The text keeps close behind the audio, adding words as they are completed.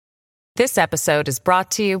This episode is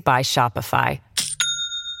brought to you by Shopify.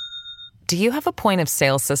 Do you have a point of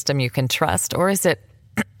sale system you can trust, or is it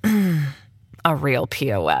a real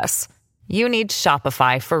POS? You need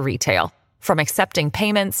Shopify for retail. From accepting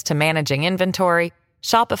payments to managing inventory,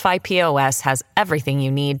 Shopify POS has everything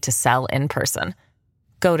you need to sell in person.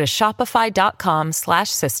 Go to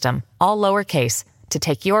shopify.com/system, all lowercase, to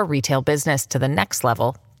take your retail business to the next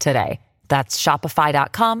level today. That's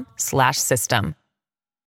shopify.com/system.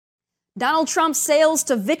 Donald Trump sails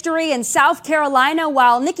to victory in South Carolina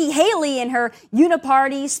while Nikki Haley and her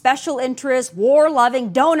uniparty, special interest,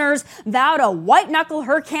 war-loving donors vow to white-knuckle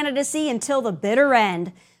her candidacy until the bitter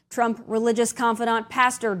end. Trump religious confidant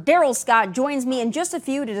Pastor Daryl Scott joins me in just a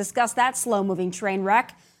few to discuss that slow-moving train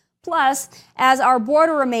wreck. Plus, as our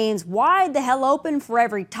border remains wide the hell open for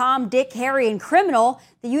every Tom, Dick, Harry, and criminal,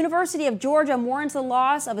 the University of Georgia mourns the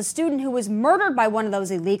loss of a student who was murdered by one of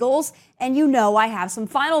those illegals. And you know I have some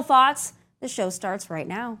final thoughts. The show starts right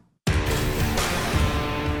now.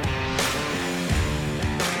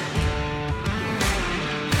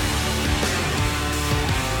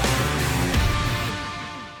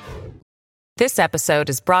 This episode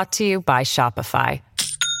is brought to you by Shopify.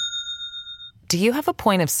 Do you have a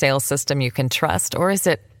point of sale system you can trust, or is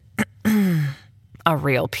it a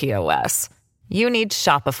real POS? You need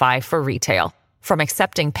Shopify for retail. From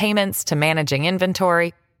accepting payments to managing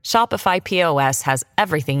inventory, Shopify POS has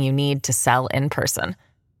everything you need to sell in person.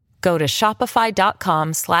 Go to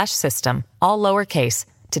shopify.com/system, all lowercase,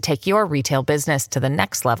 to take your retail business to the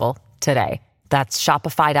next level today. That's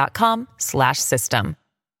shopify.com/system.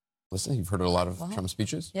 Listen, you've heard a lot of Trump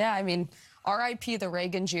speeches? Yeah, I mean, RIP the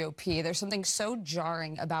Reagan GOP. There's something so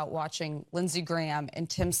jarring about watching Lindsey Graham and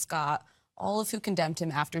Tim Scott, all of who condemned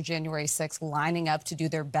him after January 6th, lining up to do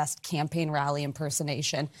their best campaign rally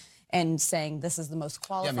impersonation and saying this is the most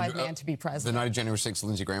qualified man to be president. The night of January 6th,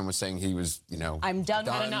 Lindsey Graham was saying he was, I'm done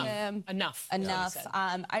with him. Enough.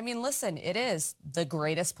 I mean, listen, it is the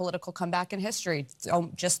greatest political comeback in history.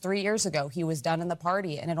 Just 3 years ago, he was done in the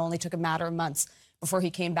party, and it only took a matter of months before he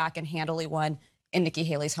came back and handily won in Nikki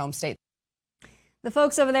Haley's home state. The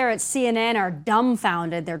folks over there at CNN are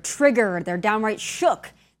dumbfounded. They're triggered. They're downright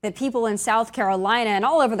shook that people in South Carolina and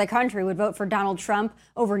all over the country would vote for Donald Trump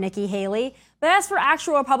over Nikki Haley. But as for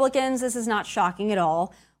actual Republicans, this is not shocking at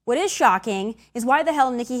all. What is shocking is why the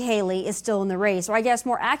hell Nikki Haley is still in the race, or I guess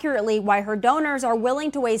more accurately, why her donors are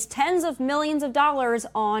willing to waste tens of millions of dollars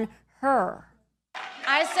on her.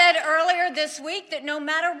 I said earlier this week that no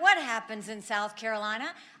matter what happens in South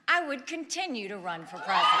Carolina, I would continue to run for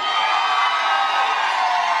president.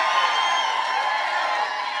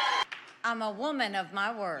 I'm a woman of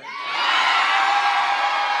my word.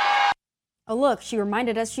 Oh, look, she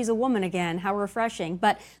reminded us she's a woman again. How refreshing.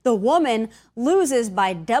 But the woman loses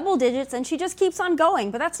by double digits and she just keeps on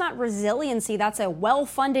going. But that's not resiliency. That's a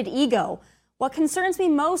well-funded ego. What concerns me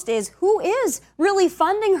most is who is really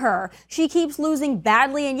funding her. She keeps losing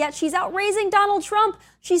badly, and yet she's outraising Donald Trump.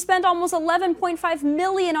 She spent almost $11.5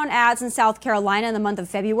 million on ads in South Carolina in the month of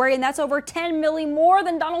February, and that's over $10 million more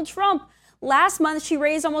than Donald Trump. Last month, she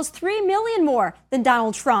raised almost $3 million more than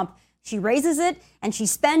Donald Trump. She raises it, and she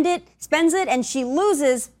spends it, and she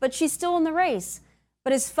loses, but she's still in the race.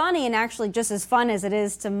 But it's funny, and actually just as fun as it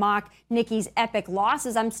is to mock Nikki's epic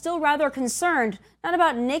losses, I'm still rather concerned, not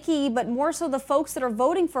about Nikki, but more so the folks that are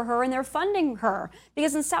voting for her and they're funding her.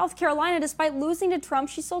 Because in South Carolina, despite losing to Trump,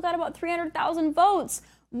 she still got about 300,000 votes.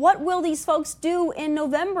 What will these folks do in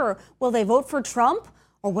November? Will they vote for Trump?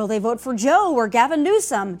 Or will they vote for Joe or Gavin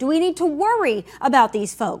Newsom? Do we need to worry about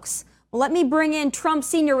these folks? Well, let me bring in Trump's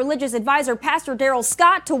senior religious advisor, Pastor Daryl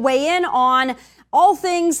Scott, to weigh in on all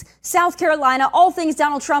things South Carolina, all things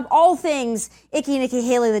Donald Trump, all things icky Nikki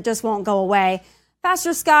Haley that just won't go away.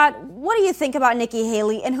 Pastor Scott, what do you think about Nikki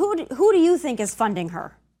Haley, and who do you think is funding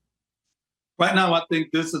her? Right now, I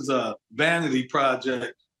think this is a vanity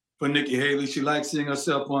project for Nikki Haley. She likes seeing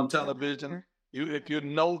herself on television. If you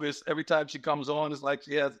notice, every time she comes on, it's like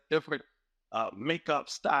she has a different makeup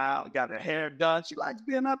style, got her hair done. She likes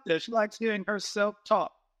being up there. She likes hearing herself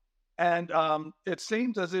talk. And it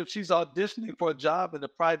seems as if she's auditioning for a job in the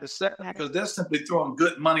private sector because they're simply throwing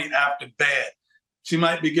good money after bad. She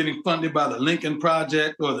might be getting funded by the Lincoln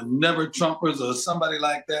Project or the Never Trumpers or somebody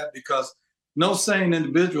like that because no sane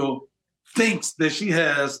individual thinks that she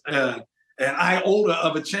has an iota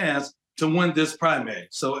of a chance to win this primary.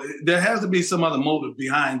 So there has to be some other motive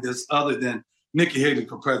behind this other than Nikki Haley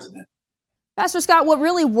for president. Pastor Scott, what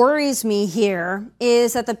really worries me here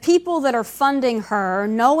is that the people that are funding her,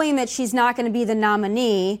 knowing that she's not going to be the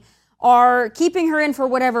nominee, are keeping her in for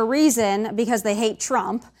whatever reason because they hate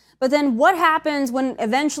Trump. But then what happens when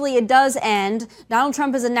eventually it does end? Donald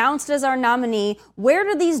Trump is announced as our nominee. Where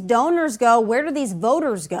do these donors go? Where do these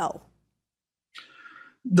voters go?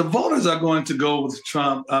 The voters are going to go with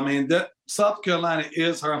Trump. I mean, that South Carolina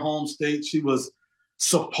is her home state. She was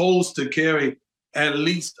supposed to carry at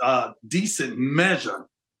least a decent measure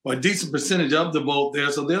or a decent percentage of the vote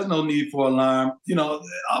there. So there's no need for alarm. You know,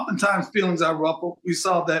 oftentimes feelings are ruffled. We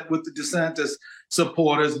saw that with the DeSantis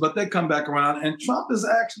supporters, but they come back around. And Trump is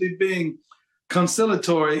actually being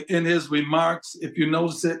conciliatory in his remarks. If you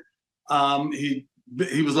notice it,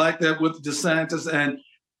 he was like that with DeSantis. And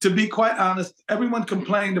to be quite honest, everyone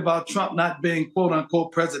complained about Trump not being, quote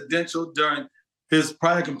unquote, presidential during his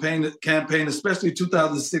prior campaign, especially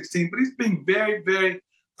 2016. But he's being very, very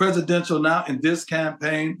presidential now in this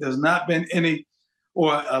campaign. There's not been any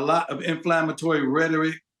or a lot of inflammatory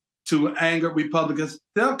rhetoric to anger Republicans.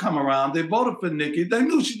 They'll come around. They voted for Nikki. They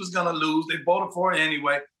knew she was going to lose. They voted for her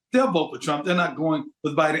anyway. They'll vote for Trump. They're not going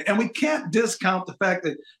with Biden. And we can't discount the fact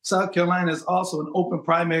that South Carolina is also an open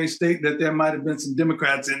primary state, that there might have been some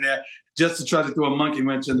Democrats in there just to try to throw a monkey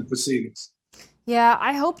wrench in the proceedings. Yeah,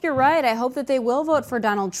 I hope you're right. I hope that they will vote for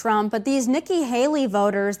Donald Trump. But these Nikki Haley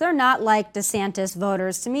voters, they're not like DeSantis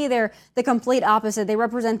voters. To me, they're the complete opposite. They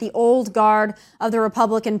represent the old guard of the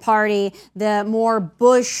Republican Party, the more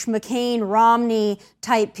Bush, McCain, Romney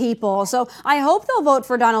type people. So I hope they'll vote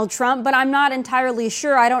for Donald Trump, but I'm not entirely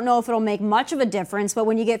sure. I don't know if it'll make much of a difference. But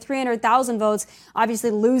when you get 300,000 votes, obviously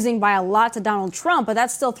losing by a lot to Donald Trump, but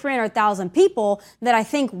that's still 300,000 people that I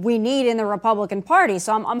think we need in the Republican Party.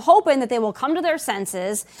 So I'm hoping that they will come to their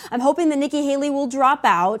senses. I'm hoping that Nikki Haley will drop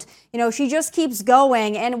out. You know, she just keeps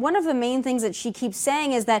going. And one of the main things that she keeps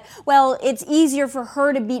saying is that, well, it's easier for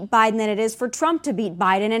her to beat Biden than it is for Trump to beat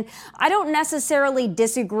Biden. And I don't necessarily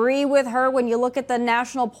disagree with her when you look at the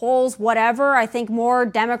national polls, whatever. I think more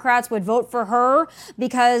Democrats would vote for her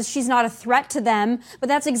because she's not a threat to them. But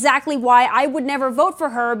that's exactly why I would never vote for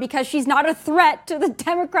her, because she's not a threat to the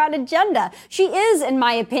Democrat agenda. She is, in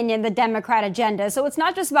my opinion, the Democrat agenda. So it's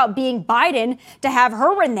not just about being Biden to have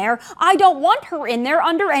her in there. I don't want her in there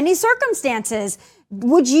under any circumstances.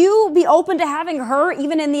 Would you be open to having her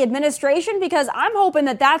even in the administration? Because I'm hoping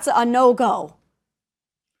that that's a no-go.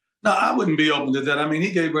 No, I wouldn't be open to that. I mean,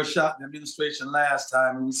 he gave her a shot in the administration last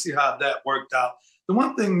time, and we see how that worked out. The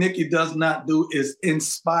one thing Nikki does not do is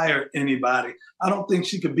inspire anybody. I don't think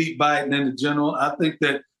she could beat Biden in the general. I think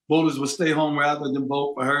that voters would stay home rather than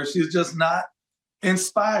vote for her. She's just not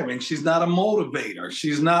inspiring. She's not a motivator.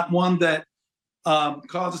 She's not one that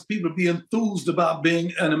causes people to be enthused about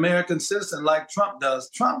being an American citizen like Trump does.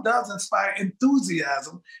 Trump does inspire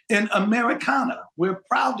enthusiasm in Americana. We're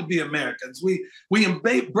proud to be Americans. We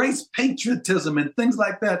embrace patriotism and things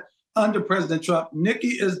like that under President Trump. Nikki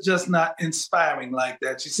is just not inspiring like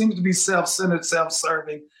that. She seems to be self-centered,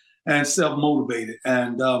 self-serving, and self-motivated.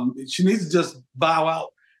 And she needs to just bow out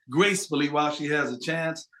gracefully while she has a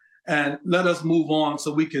chance and let us move on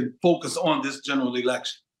so we can focus on this general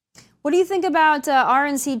election. What do you think about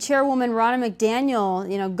RNC Chairwoman Ronna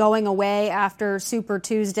McDaniel, going away after Super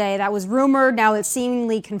Tuesday? That was rumored. Now it's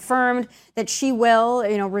seemingly confirmed that she will,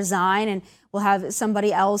 resign and will have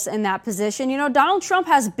somebody else in that position. Donald Trump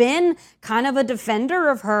has been kind of a defender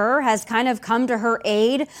of her, has kind of come to her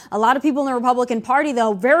aid. A lot of people in the Republican Party,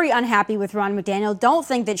 though, very unhappy with Ronna McDaniel, don't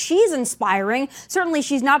think that she's inspiring. Certainly,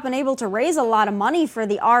 she's not been able to raise a lot of money for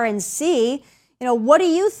the RNC. What do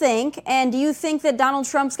you think? And do you think that Donald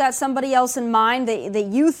Trump's got somebody else in mind that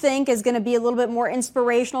you think is going to be a little bit more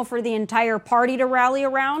inspirational for the entire party to rally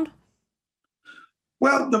around?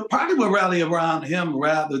 Well, the party will rally around him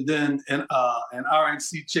rather than an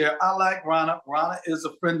RNC chair. I like Ronna. Ronna is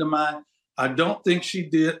a friend of mine. I don't think she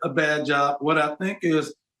did a bad job. What I think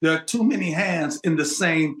is there are too many hands in the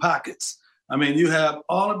same pockets. I mean, you have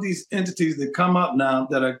all of these entities that come up now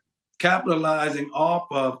that are capitalizing off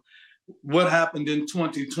of what happened in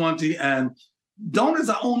 2020, and donors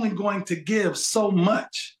are only going to give so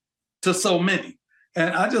much to so many.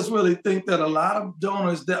 And I just really think that a lot of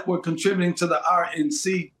donors that were contributing to the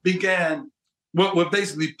RNC were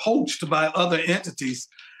basically poached by other entities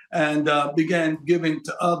and began giving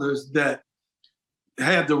to others that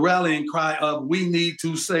had the rallying cry of, we need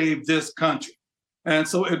to save this country. And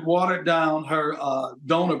so it watered down her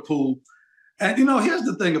donor pool. And, here's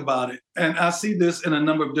the thing about it, and I see this in a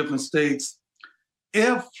number of different states.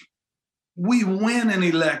 If we win an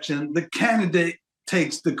election, the candidate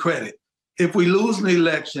takes the credit. If we lose an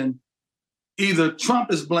election, either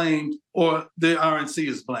Trump is blamed or the RNC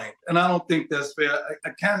is blamed. And I don't think that's fair.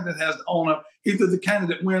 A candidate has to own up. Either the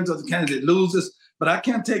candidate wins or the candidate loses, but I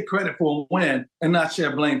can't take credit for a win and not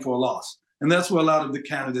share blame for a loss. And that's where a lot of the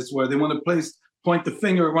candidates were. They want to place point the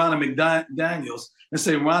finger at Ronnie McDaniels and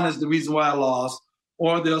say, Ron is the reason why I lost.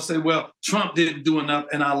 Or they'll say, well, Trump didn't do enough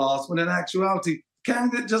and I lost. When in actuality, the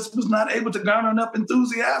candidate just was not able to garner enough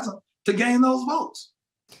enthusiasm to gain those votes.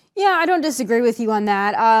 Yeah, I don't disagree with you on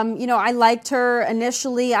that. I liked her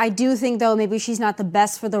initially. I do think, though, maybe she's not the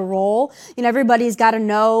best for the role. Everybody's got to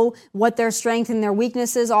know what their strengths and their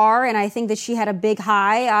weaknesses are. And I think that she had a big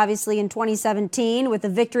high, obviously, in 2017 with the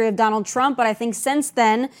victory of Donald Trump. But I think since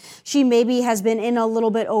then, she maybe has been in a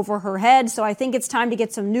little bit over her head. So I think it's time to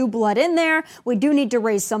get some new blood in there. We do need to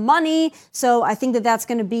raise some money. So I think that that's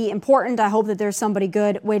going to be important. I hope that there's somebody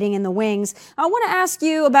good waiting in the wings. I want to ask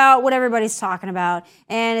you about what everybody's talking about.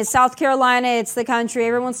 And it's South Carolina, it's the country.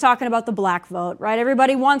 Everyone's talking about the black vote, right?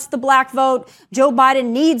 Everybody wants the black vote. Joe Biden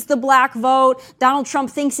needs the black vote. Donald Trump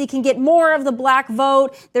thinks he can get more of the black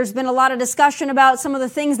vote. There's been a lot of discussion about some of the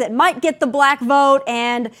things that might get the black vote.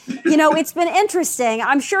 And, it's been interesting.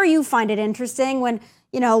 I'm sure you find it interesting when,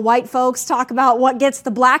 white folks talk about what gets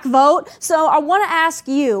the black vote. So I want to ask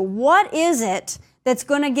you, what is it that's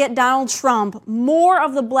going to get Donald Trump more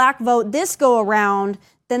of the black vote this go around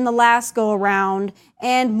than the last go around,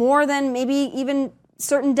 and more than maybe even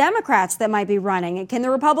certain Democrats that might be running? Can the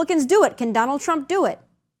Republicans do it? Can Donald Trump do it?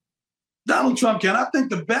 Donald Trump can. I think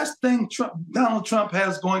the best thing Donald Trump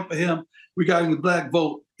has going for him regarding the black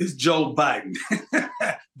vote is Joe Biden.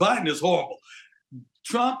 Biden is horrible.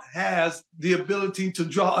 Trump has the ability to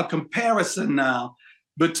draw a comparison now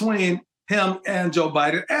between him and Joe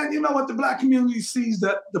Biden. And you know what? The black community sees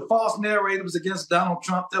that the false narratives against Donald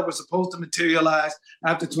Trump that were supposed to materialize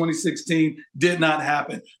after 2016 did not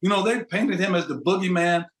happen. They painted him as the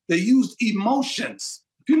boogeyman. They used emotions.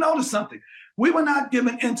 If you notice something, we were not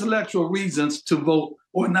given intellectual reasons to vote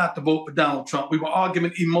or not to vote for Donald Trump. We were all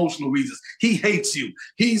given emotional reasons. He hates you.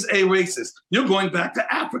 He's a racist. You're going back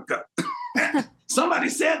to Africa. Somebody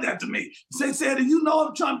said that to me. They said,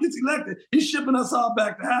 if Trump gets elected, he's shipping us all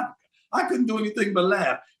back to Africa. I couldn't do anything but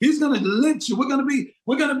laugh. He's going to lynch you. We're going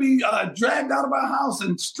to be dragged out of our house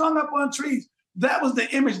and strung up on trees. That was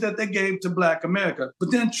the image that they gave to Black America.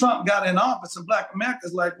 But then Trump got in office, and Black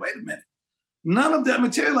America's like, wait a minute, none of that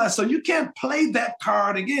materialized. So you can't play that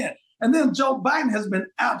card again. And then Joe Biden has been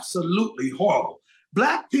absolutely horrible.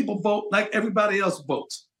 Black people vote like everybody else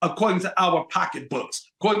votes, according to our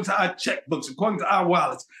pocketbooks, according to our checkbooks, according to our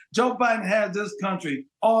wallets. Joe Biden has this country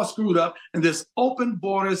all screwed up, and this open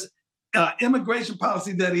borders immigration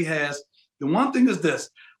policy that he has. The one thing is this: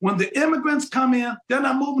 when the immigrants come in, they're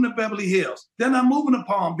not moving to Beverly Hills. They're not moving to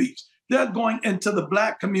Palm Beach. They're going into the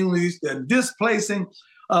Black communities. They're displacing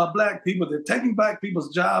Black people. They're taking Black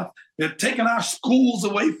people's jobs. They're taking our schools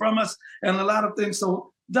away from us and a lot of things.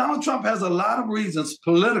 So Donald Trump has a lot of reasons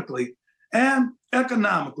politically and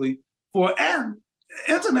economically and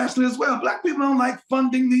internationally as well. Black people don't like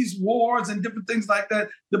funding these wars and different things like that.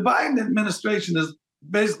 The Biden administration is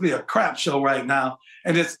basically a crap show right now.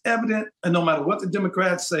 And it's evident, and no matter what the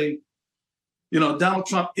Democrats say, Donald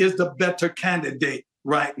Trump is the better candidate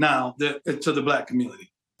right now to the Black community.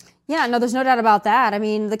 Yeah, no, there's no doubt about that. I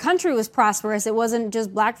mean, the country was prosperous. It wasn't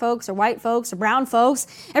just black folks or white folks or brown folks.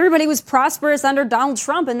 Everybody was prosperous under Donald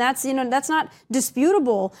Trump, and that's not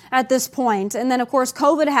disputable at this point. And then, of course,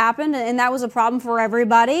 COVID happened, and that was a problem for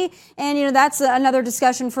everybody. And, that's another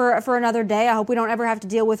discussion for another day. I hope we don't ever have to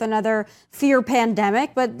deal with another fear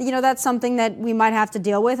pandemic, but, that's something that we might have to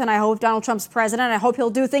deal with. And I hope Donald Trump's president. I hope he'll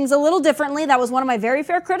do things a little differently. That was one of my very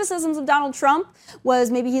fair criticisms of Donald Trump, was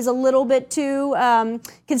maybe he's a little bit too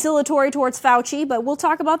conciliatory towards Fauci, but we'll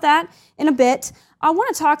talk about that in a bit. I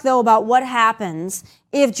want to talk, though, about what happens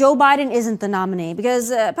if Joe Biden isn't the nominee,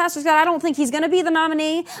 because Pastor Scott, I don't think he's going to be the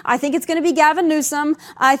nominee. I think it's going to be Gavin Newsom.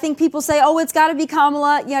 I think people say, oh, it's got to be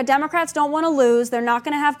Kamala. Democrats don't want to lose. They're not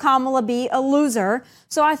going to have Kamala be a loser.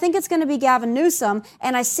 So I think it's going to be Gavin Newsom.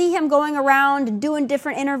 And I see him going around and doing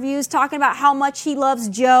different interviews, talking about how much he loves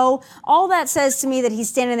Joe. All that says to me that he's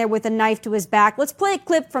standing there with a knife to his back. Let's play a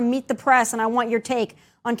clip from Meet the Press, and I want your take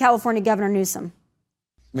on California Governor Newsom.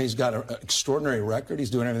 I mean, he's got an extraordinary record.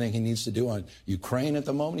 He's doing everything he needs to do on Ukraine at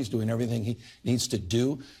the moment. He's doing everything he needs to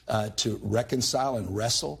do to reconcile and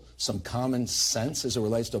wrestle some common sense as it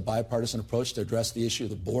relates to a bipartisan approach to address the issue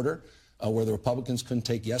of the border, where the Republicans couldn't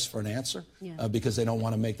take yes for an answer because they don't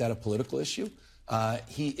want to make that a political issue.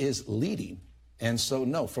 He is leading. And so,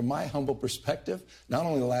 no, from my humble perspective, not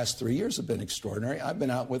only the last 3 years have been extraordinary. I've been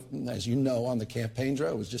out with, as you know, on the campaign trail.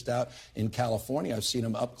 I was just out in California. I've seen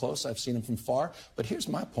him up close. I've seen him from far. But here's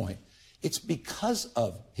my point. It's because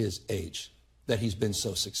of his age that he's been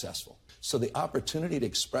so successful. So the opportunity to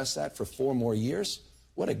express that for 4 more years,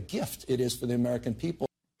 what a gift it is for the American people.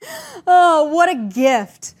 Oh, what a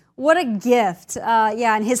gift. What a gift.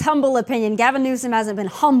 Yeah, in his humble opinion, Gavin Newsom hasn't been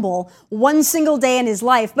humble one single day in his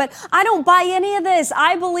life. But I don't buy any of this.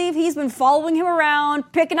 I believe he's been following him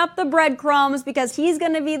around, picking up the breadcrumbs because he's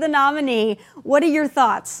going to be the nominee. What are your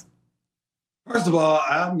thoughts? First of all,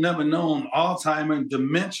 I've never known Alzheimer's and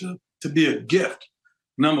dementia to be a gift,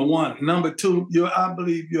 number one. Number two, I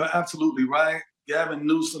believe you're absolutely right. Gavin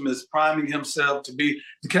Newsom is priming himself to be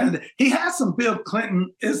the candidate. He has some Bill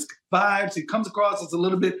Clinton-esque vibes. He comes across as a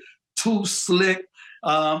little bit too slick.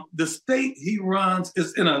 The state he runs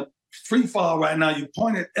is in a free fall right now. You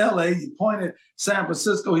pointed LA, you pointed San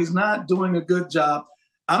Francisco. He's not doing a good job.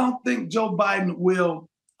 I don't think Joe Biden will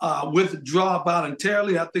withdraw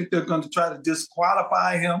voluntarily. I think they're going to try to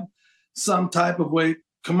disqualify him some type of way.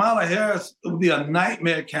 Kamala Harris would be a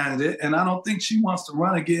nightmare candidate, and I don't think she wants to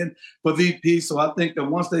run again for VP. So I think that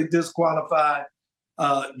once they disqualify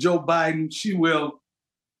Joe Biden, she will,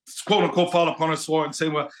 quote unquote, fall upon her sword and say,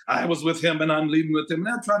 well, I was with him and I'm leaving with him.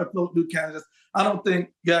 And they'll try to float new candidates. I don't think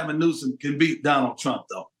Gavin Newsom can beat Donald Trump,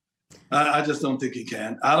 though. I just don't think he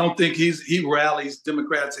can. I don't think he rallies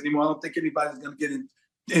Democrats anymore. I don't think anybody's going to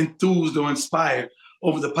get enthused or inspired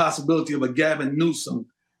over the possibility of a Gavin Newsom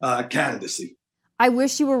candidacy. I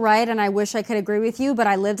wish you were right, and I wish I could agree with you, but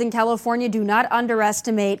I lived in California. Do not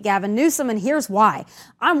underestimate Gavin Newsom, and here's why.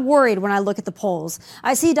 I'm worried when I look at the polls.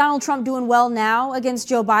 I see Donald Trump doing well now against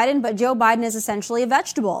Joe Biden, but Joe Biden is essentially a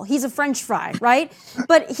vegetable. He's a French fry, right?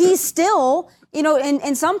 But he's still,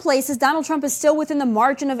 in some places, Donald Trump is still within the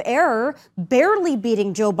margin of error, barely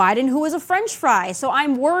beating Joe Biden, who is a French fry. So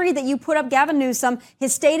I'm worried that you put up Gavin Newsom.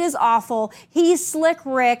 His state is awful. He's slick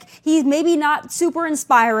Rick. He's maybe not super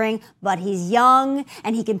inspiring, but he's young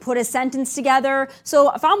and he can put a sentence together.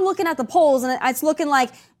 So if I'm looking at the polls and it's looking like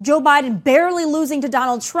Joe Biden barely losing to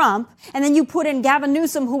Donald Trump, and then you put in Gavin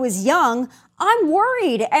Newsom, who is young, I'm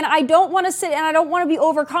worried, and I don't want to sit and I don't want to be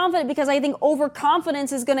overconfident because I think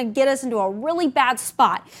overconfidence is going to get us into a really bad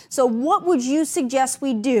spot. So what would you suggest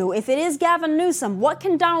we do? If it is Gavin Newsom, what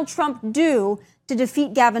can Donald Trump do to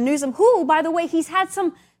defeat Gavin Newsom, who, by the way, he's had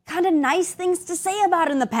some kind of nice things to say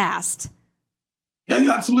about in the past? Yeah,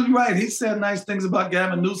 you're absolutely right. He said nice things about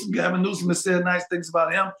Gavin Newsom. Gavin Newsom has said nice things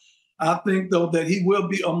about him. I think, though, that he will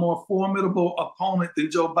be a more formidable opponent than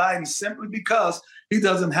Joe Biden simply because he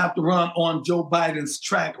doesn't have to run on Joe Biden's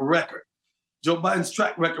track record. Joe Biden's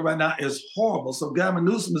track record right now is horrible. So Gavin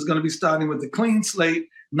Newsom is going to be starting with a clean slate,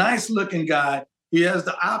 nice-looking guy. He has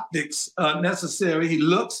the optics necessary. He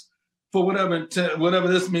looks, for whatever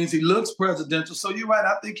this means, he looks presidential. So you're right.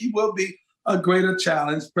 I think he will be a greater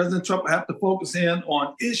challenge. President Trump will have to focus in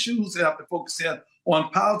on issues. He'll have to focus in on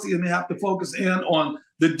policy, and they have to focus in on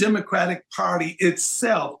the Democratic Party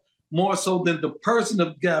itself more so than the person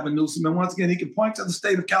of Gavin Newsom. And once again, he can point to the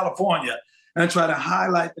state of California and try to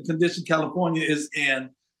highlight the condition California is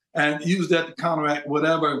in and use that to counteract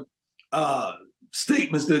whatever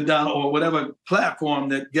statements that Donald or whatever platform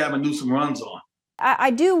that Gavin Newsom runs on.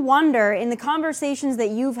 I do wonder, in the conversations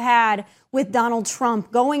that you've had with Donald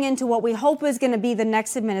Trump going into what we hope is going to be the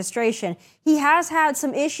next administration, he has had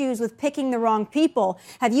some issues with picking the wrong people.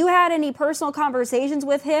 Have you had any personal conversations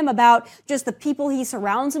with him about just the people he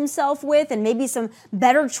surrounds himself with and maybe some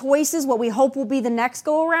better choices, what we hope will be the next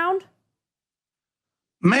go around?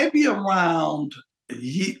 Maybe around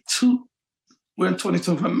we're in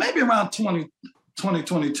 2020, maybe around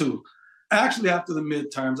 2022. Actually, after the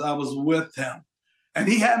midterms, I was with him. And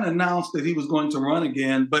he hadn't announced that he was going to run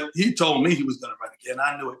again, but he told me he was going to run again.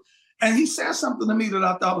 I knew it. And he said something to me that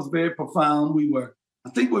I thought was very profound. I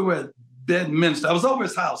think we were at Bedminster. I was over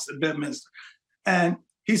his house at Bedminster. And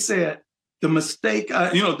he said, the mistake,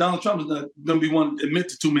 Donald Trump is not going to be one to admit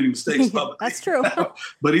to too many mistakes publicly. That's true.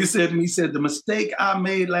 But he said to me, the mistake I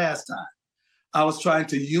made last time, I was trying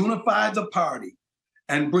to unify the party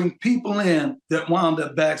and bring people in that wound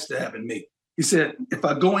up backstabbing me. He said, if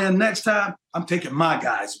I go in next time, I'm taking my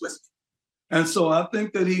guys with me. And so I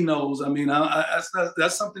think that he knows. I mean,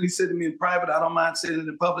 that's something he said to me in private. I don't mind saying it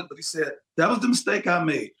in public, but he said, that was the mistake I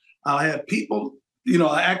made. I had people,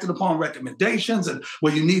 I acted upon recommendations and,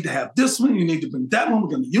 well, you need to have this one, you need to bring that one, we're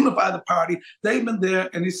going to unify the party. They've been there,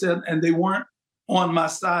 and he said, and they weren't on my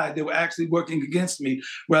side. They were actually working against me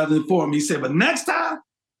rather than for me. He said, but next time,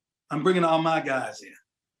 I'm bringing all my guys in.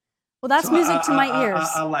 Well, that's music to my ears.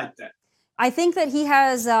 I like that. I think that he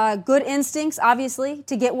has good instincts, obviously,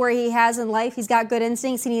 to get where he has in life. He's got good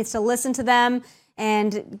instincts. He needs to listen to them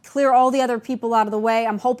and clear all the other people out of the way.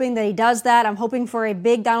 I'm hoping that he does that. I'm hoping for a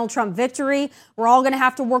big Donald Trump victory. We're all going to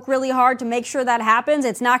have to work really hard to make sure that happens.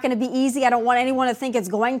 It's not going to be easy. I don't want anyone to think it's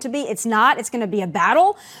going to be. It's not. It's going to be a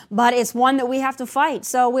battle, but it's one that we have to fight.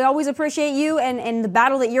 So we always appreciate you and the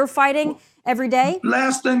battle that you're fighting. every day?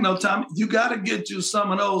 Last thing though, Tommy, you got to get you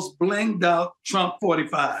some of those blinged out Trump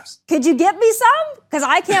 45s. Could you get me some? Because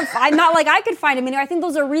I'm not like I could find them anywhere. I think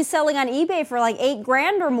those are reselling on eBay for like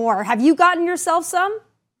 $8,000 or more. Have you gotten yourself some?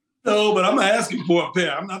 No, but I'm asking for a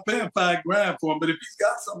pair. I'm not paying $5,000 for them. But if he's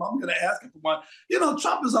got some, I'm going to ask him for one. You know,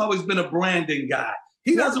 Trump has always been a branding guy.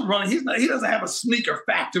 He doesn't run. He doesn't have a sneaker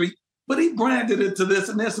factory, but he branded it to this.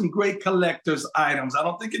 And there's some great collector's items. I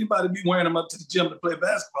don't think anybody be wearing them up to the gym to play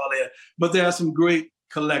basketball there, but there are some great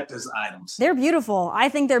collector's items. They're beautiful. I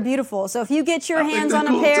think they're beautiful. So if you get your hands on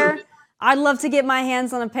a pair, I'd love to get my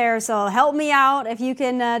hands on a pair. So help me out. If you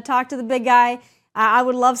can talk to the big guy, I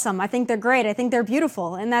would love some. I think they're great. I think they're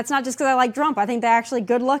beautiful. And that's not just because I like Trump. I think they're actually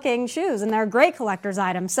good-looking shoes, and they're great collector's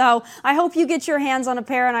items. So I hope you get your hands on a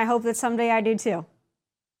pair, and I hope that someday I do too.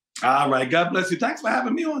 All right. God bless you. Thanks for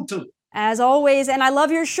having me on, too. As always, and I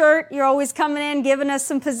love your shirt. You're always coming in, giving us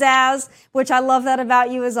some pizzazz, which I love that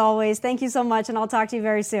about you as always. Thank you so much, and I'll talk to you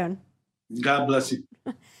very soon. God bless you.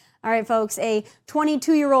 All right, folks, a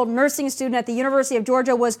 22-year-old nursing student at the University of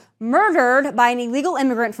Georgia was murdered by an illegal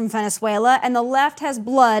immigrant from Venezuela, and the left has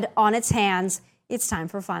blood on its hands. It's time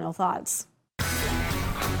for Final Thoughts.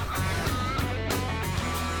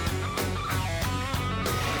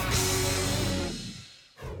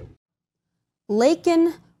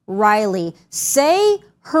 Laken Riley. Say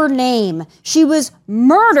her name. She was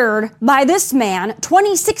murdered by this man,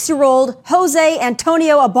 26-year-old Jose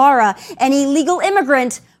Antonio Ibarra, an illegal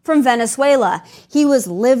immigrant from Venezuela. He was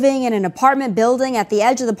living in an apartment building at the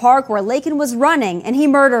edge of the park where Laken was running, and he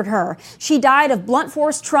murdered her. She died of blunt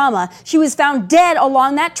force trauma. She was found dead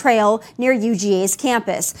along that trail near UGA's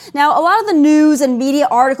campus. Now, a lot of the news and media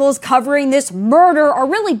articles covering this murder are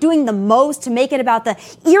really doing the most to make it about the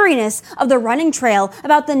eeriness of the running trail,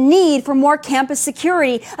 about the need for more campus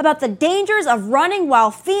security, about the dangers of running while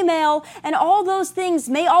female, and all those things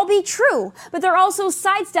may all be true, but they're also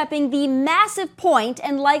sidestepping the massive point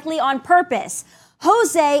and likely on purpose.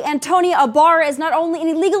 Jose Antonio Ibarra is not only an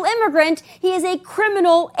illegal immigrant, he is a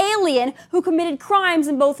criminal alien who committed crimes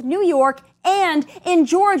in both New York and in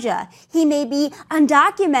Georgia. He may be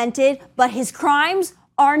undocumented, but his crimes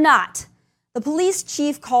are not. The police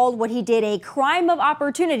chief called what he did a crime of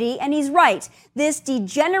opportunity, and he's right. This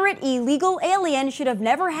degenerate illegal alien should have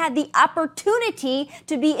never had the opportunity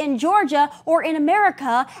to be in Georgia or in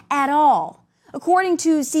America at all. According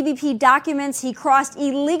to CBP documents, he crossed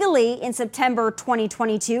illegally in September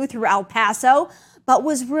 2022 through El Paso, but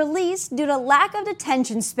was released due to lack of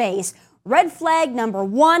detention space. Red flag number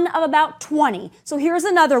 1 of about 20. So here's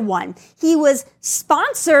another one. He was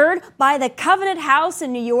sponsored by the Covenant House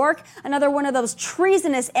in New York, another one of those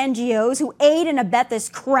treasonous NGOs who aid and abet this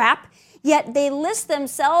crap, yet they list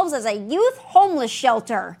themselves as a youth homeless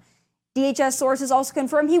shelter. DHS sources also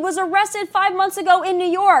confirm he was arrested 5 months ago in New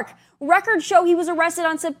York. Records show he was arrested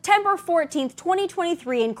on September 14th,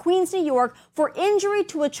 2023 in Queens, New York for injury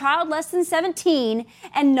to a child less than 17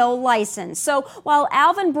 and no license. So while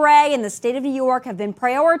Alvin Bragg and the state of New York have been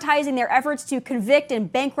prioritizing their efforts to convict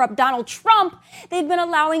and bankrupt Donald Trump, they've been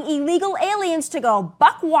allowing illegal aliens to go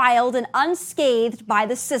buck wild and unscathed by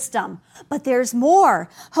the system. But there's more.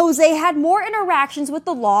 Jose had more interactions with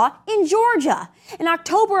the law in Georgia. In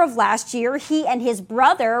October of last year, he and his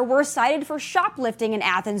brother were cited for shoplifting in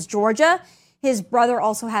Athens, Georgia. His brother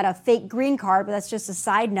also had a fake green card, but that's just a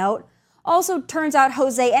side note. Also, turns out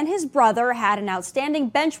Jose and his brother had an outstanding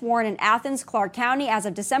bench warrant in Athens, Clark County as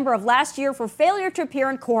of December of last year for failure to appear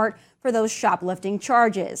in court for those shoplifting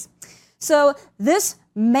charges. So this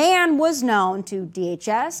man was known to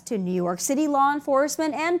DHS, to New York City law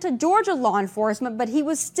enforcement, and to Georgia law enforcement, but he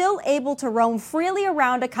was still able to roam freely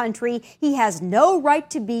around a country he has no right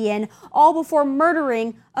to be in, all before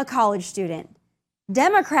murdering a college student.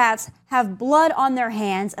 Democrats have blood on their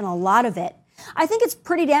hands, and a lot of it. I think it's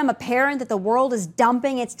pretty damn apparent that the world is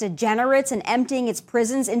dumping its degenerates and emptying its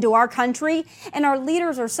prisons into our country, and our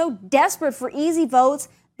leaders are so desperate for easy votes,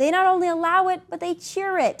 they not only allow it, but they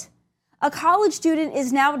cheer it. A college student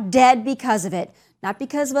is now dead because of it, not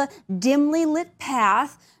because of a dimly lit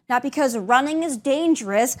path, not because running is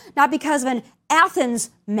dangerous, not because of an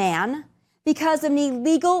Athens man, because of an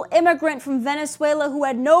illegal immigrant from Venezuela who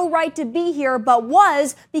had no right to be here, but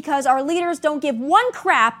was because our leaders don't give one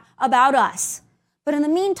crap about us. But in the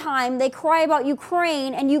meantime, they cry about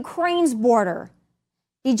Ukraine and Ukraine's border.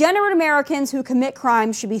 Degenerate Americans who commit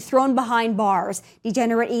crimes should be thrown behind bars.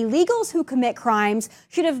 Degenerate illegals who commit crimes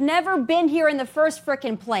should have never been here in the first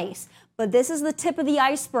frickin' place. But this is the tip of the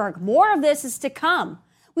iceberg. More of this is to come.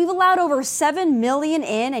 We've allowed over 7 million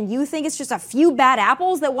in, and you think it's just a few bad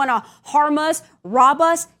apples that want to harm us, rob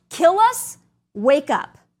us, kill us? Wake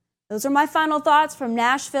up. Those are my final thoughts from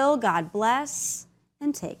Nashville. God bless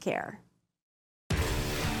and take care.